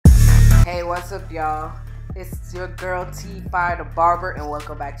Hey, what's up, y'all? It's your girl T Fire the Barber, and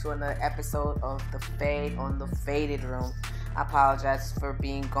welcome back to another episode of The Fade on the Faded Room. I apologize for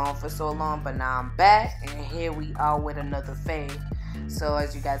being gone for so long, but now I'm back, and here we are with another fade. So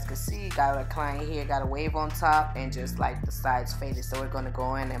as you guys can see, got a client here, got a wave on top, and just like the sides faded. So we're gonna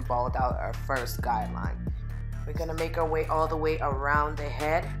go in and bald out our first guideline. We're gonna make our way all the way around the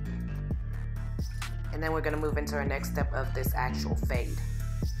head, and then we're gonna move into our next step of this actual fade.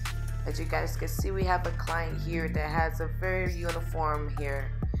 As you guys can see, we have a client here that has a very uniform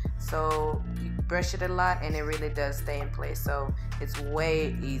hair. So you brush it a lot and it really does stay in place. So it's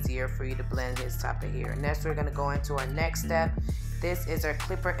way easier for you to blend his type of hair. Next, we're gonna go into our next step. This is our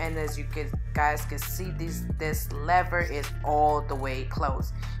clipper, and as you guys can see, this lever is all the way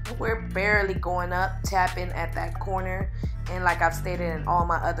closed. And we're barely going up, tapping at that corner. And like I've stated in all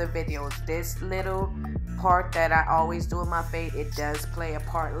my other videos, this little part that I always do in my fade, it does play a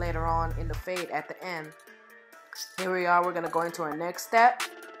part later on in the fade at the end. Here we are, we're gonna go into our next step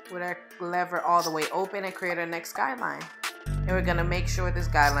with our lever all the way open and create our next guideline. And we're gonna make sure this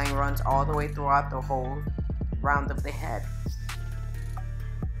guideline runs all the way throughout the whole round of the head.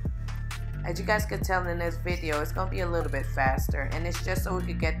 As you guys can tell in this video, it's gonna be a little bit faster, and it's just so we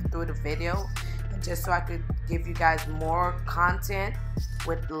could get through the video and just so I could give you guys more content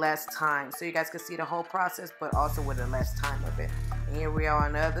with less time, so you guys can see the whole process but also with the less time of it. And here we are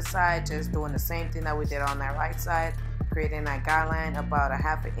on the other side, just doing the same thing that we did on that right side, creating that guideline about a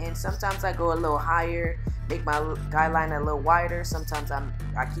 ½ inch. Sometimes I go a little higher, make my guideline a little wider. Sometimes I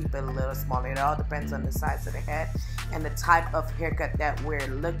keep it a little smaller. It all depends on the size of the head and the type of haircut that we're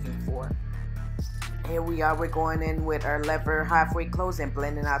looking for. Here we are, we're going in with our lever halfway closed and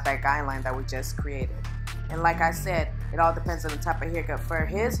blending out that guideline that we just created. And like I said, it all depends on the type of haircut. For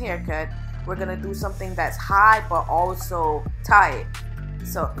his haircut, we're gonna do something that's high but also tight.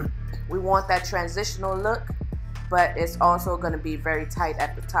 So we want that transitional look, but it's also gonna be very tight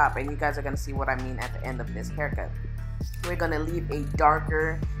at the top, and you guys are gonna see what I mean at the end of this haircut. We're gonna leave a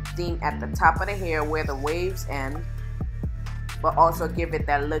darker theme at the top of the hair where the waves end, but also give it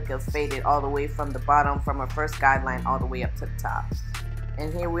that look of faded all the way from the bottom, from our first guideline all the way up to the top.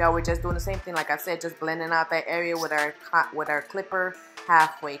 And here we are, we're just doing the same thing, like I said, just blending out that area with our clipper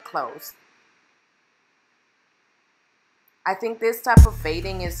halfway closed. I think this type of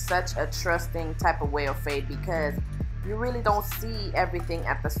fading is such a trusting type of way of fade because you really don't see everything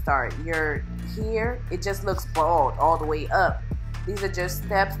at the start. You're here, it just looks bald all the way up. These are just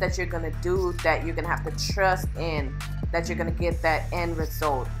steps that you're gonna do that you're gonna have to trust in, that you're gonna get that end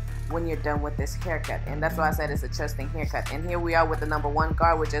result when you're done with this haircut. And that's why I said it's a trusting haircut. And here we are with the number one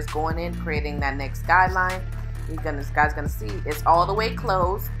guard. We're just going in, creating that next guideline. You guys gonna see it's all the way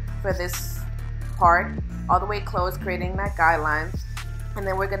closed for this part, all the way closed, creating that guideline. And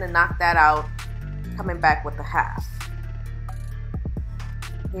then we're gonna knock that out, coming back with the half.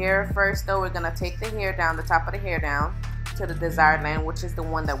 Here first though, we're gonna take the hair down, the top of the hair down to the desired length, which is the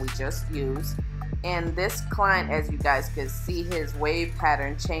one that we just used. And this client, as you guys can see, his wave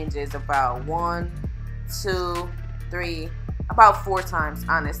pattern changes about 1, 2, 3, about 4 times,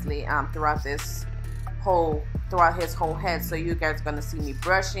 honestly, throughout his whole head. So you guys are gonna see me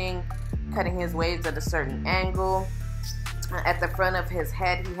brushing, cutting his waves at a certain angle. At the front of his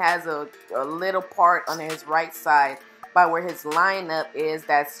head, he has a little part on his right side by where his lineup is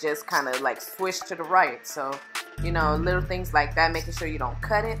that's just kind of like swished to the right. So, you know, little things like that, making sure you don't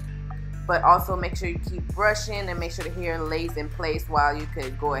cut it, but also make sure you keep brushing and make sure the hair lays in place while you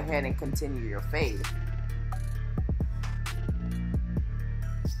could go ahead and continue your fade.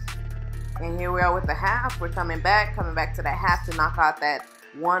 And here we are with the half. We're coming back to that half to knock out that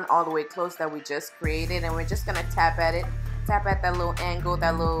one all the way close that we just created, and we're just gonna tap at it, tap at that little angle,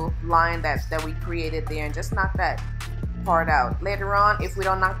 that little line that we created there, and just knock that part out. Later on, if we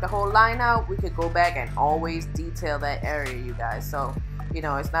don't knock the whole line out, we could go back and always detail that area, you guys. So, you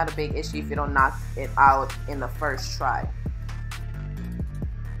know, it's not a big issue if you don't knock it out in the first try.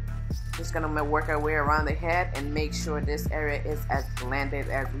 Just gonna work our way around the head and make sure this area is as blended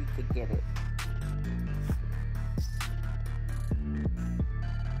as we could get it.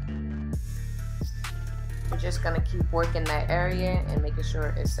 We're just gonna keep working that area and making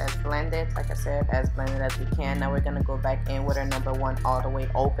sure it's as blended, like I said, as blended as we can. Now we're gonna go back in with our number one all the way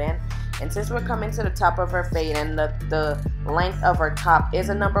open. And since we're coming to the top of our fade and the length of our top is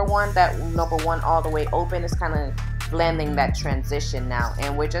a number one, that number one all the way open is kind of blending that transition now.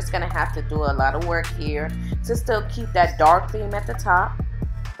 And we're just gonna have to do a lot of work here to still keep that dark theme at the top,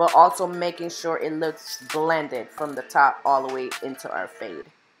 but also making sure it looks blended from the top all the way into our fade.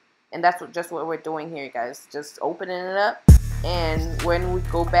 And that's just what we're doing here, guys. Just opening it up and when we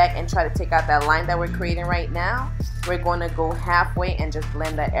go back and try to take out that line that we're creating right now, we're going to go halfway and just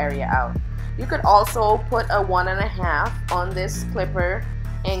blend that area out. You could also put a 1.5 on this clipper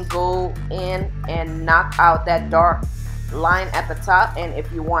and go in and knock out that dark line at the top, and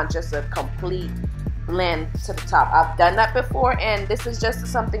if you want just a complete blend to the top. I've done that before, and this is just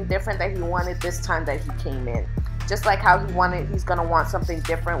something different that he wanted this time that he came in. Just like how he's gonna want something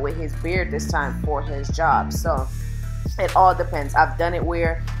different with his beard this time for his job. So it all depends. I've done it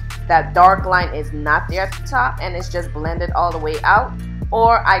where that dark line is not there at the top and it's just blended all the way out,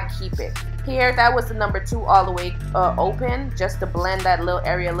 or I keep it. Here, that was the number 2 all the way open, just to blend that little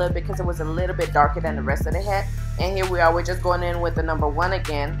area a little bit because it was a little bit darker than the rest of the head. And here we are, we're just going in with the number 1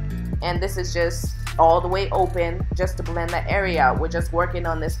 again, and this is just all the way open just to blend that area out. We're just working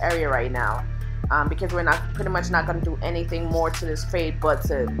on this area right now because we're pretty much not going to do anything more to this fade but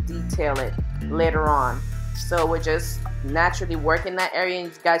to detail it later on. So we're just naturally working that area, and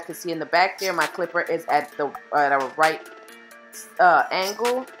you guys can see in the back there my clipper is at the right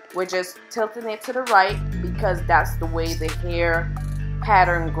angle. We're just tilting it to the right because that's the way the hair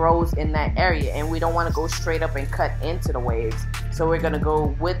pattern grows in that area, and we don't want to go straight up and cut into the waves, so we're going to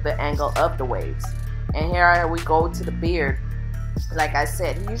go with the angle of the waves. And here we go to the beard. Like I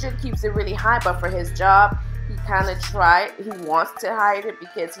said, he usually keeps it really high, but for his job he kind of he wants to hide it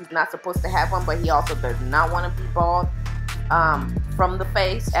because he's not supposed to have one, but he also does not want to be bald from the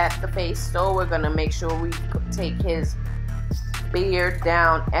face, at the face. So we're going to make sure we take his beard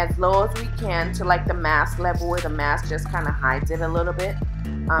down as low as we can to like the mask level, where the mask just kind of hides it a little bit,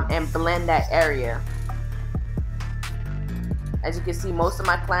 and blend that area. As you can see, most of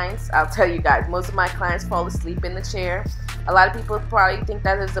my clients, I'll tell you guys, most of my clients fall asleep in the chair. A lot of people probably think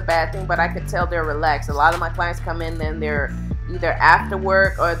that is a bad thing, but I could tell they're relaxed. A lot of my clients come in and they're either after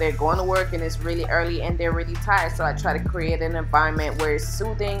work or they're going to work and it's really early and they're really tired. So I try to create an environment where it's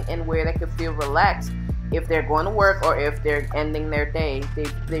soothing and where they can feel relaxed. If they're going to work or if they're ending their day,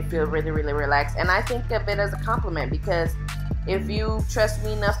 they feel really, really relaxed. And I think of it as a compliment, because if you trust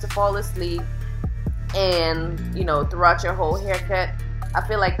me enough to fall asleep and, you know, throughout your whole haircut, I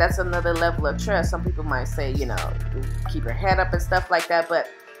feel like that's another level of trust. Some people might say, you know, keep your head up and stuff like that, but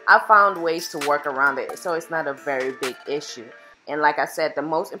I found ways to work around it, so it's not a very big issue. And like I said, the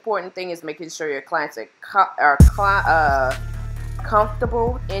most important thing is making sure your clients are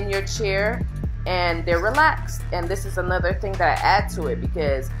comfortable in your chair and they're relaxed. And this is another thing that I add to it,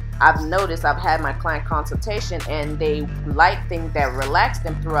 because I've noticed, I've had my client consultation and they like things that relax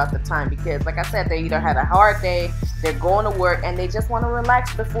them throughout the time, because like I said, they either had a hard day, they're going to work, and they just want to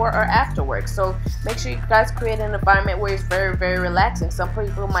relax before or after work. So make sure you guys create an environment where it's very, very relaxing. Some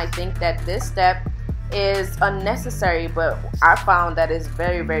people might think that this step is unnecessary, but I found that it's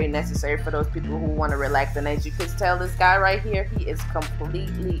very, very necessary for those people who want to relax. And as you can tell, this guy right here, he is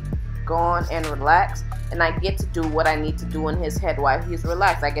completely gone and relaxed, and I get to do what I need to do in his head while he's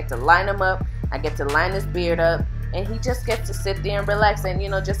relaxed. I get to line him up, I get to line his beard up, and he just gets to sit there and relax and, you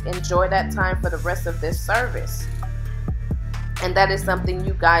know, just enjoy that time for the rest of this service. And that is something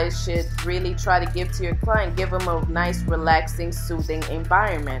you guys should really try to give to your client. Give them a nice, relaxing, soothing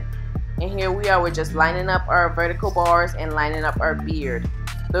environment. And here we are, we're just lining up our vertical bars and lining up our beard.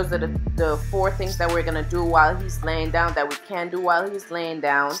 Those are the 4 things that we're going to do while he's laying down, that we can do while he's laying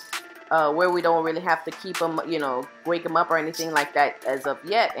down. Where we don't really have to keep him, you know, wake him up or anything like that as of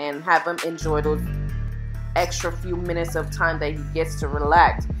yet, and have him enjoy those extra few minutes of time that he gets to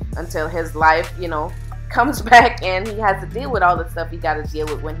relax until his life, you know, comes back and he has to deal with all the stuff he got to deal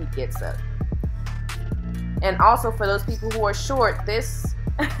with when he gets up. And also for those people who are short, this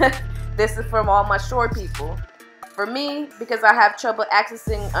this is from all my short people. For me, because I have trouble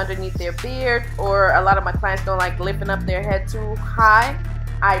accessing underneath their beard, or a lot of my clients don't like lifting up their head too high,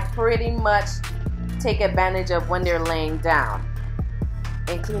 I pretty much take advantage of when they're laying down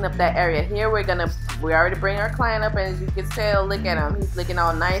and clean up that area. Here we already bring our client up, and as you can tell, look at him, he's looking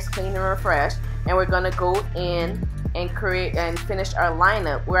all nice, clean, and refreshed. And we're gonna go in and create and finish our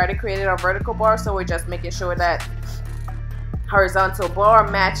lineup. We already created our vertical bar, so we're just making sure that horizontal bar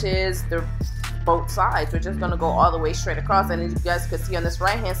matches both sides. We're just gonna go all the way straight across, and as you guys can see on this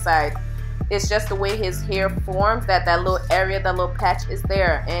right hand side, it's just the way his hair forms, that little area, that little patch is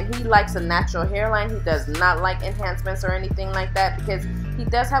there. And he likes a natural hairline. He does not like enhancements or anything like that, because he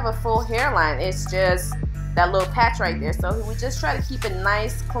does have a full hairline. It's just that little patch right there. So we just try to keep it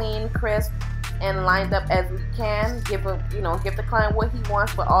nice, clean, crisp, and lined up as we can. Give the client what he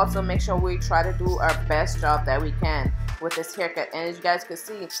wants, but also make sure we try to do our best job that we can with this haircut. And as you guys can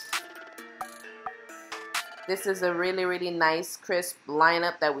see, This is a really nice crisp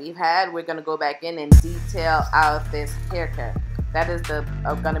lineup that we've had. We're gonna go back in and detail out this haircut. That is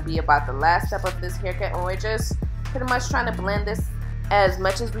gonna be about the last step of this haircut, and we're just pretty much trying to blend this as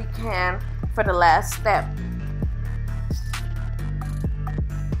much as we can for the last step.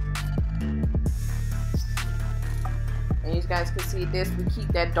 And you guys can see this, we keep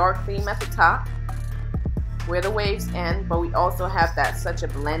that dark theme at the top where the waves end, but we also have that such a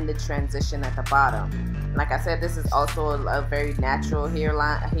blended transition at the bottom. Like I said, this is also a very natural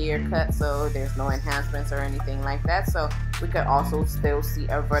haircut, so there's no enhancements or anything like that. So we could also still see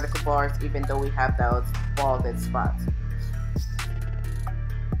our vertical bars even though we have those balded spots.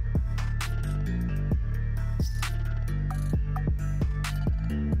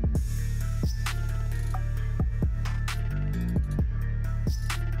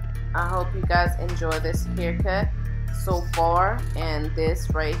 I hope you guys enjoy this haircut so far, and this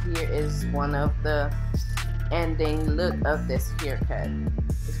right here is one of the ending look of this haircut.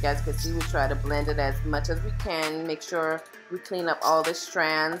 As you guys can see, we try to blend it as much as we can, make sure we clean up all the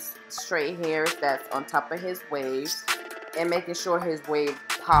strands, straight hairs that's on top of his waves, and making sure his wave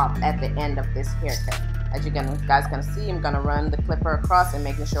pop at the end of this haircut. As you guys can see, I'm gonna run the clipper across and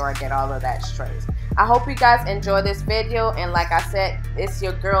making sure I get all of that straight. I hope you guys enjoy this video, and like I said, it's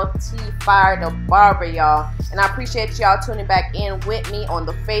your girl T Fire the Barber, y'all, and I appreciate y'all tuning back in with me on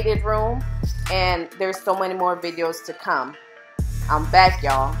the Faded Room, and there's so many more videos to come. I'm back,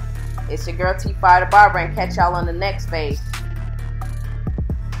 y'all. It's your girl T Fire the Barber, and catch y'all on the next fade.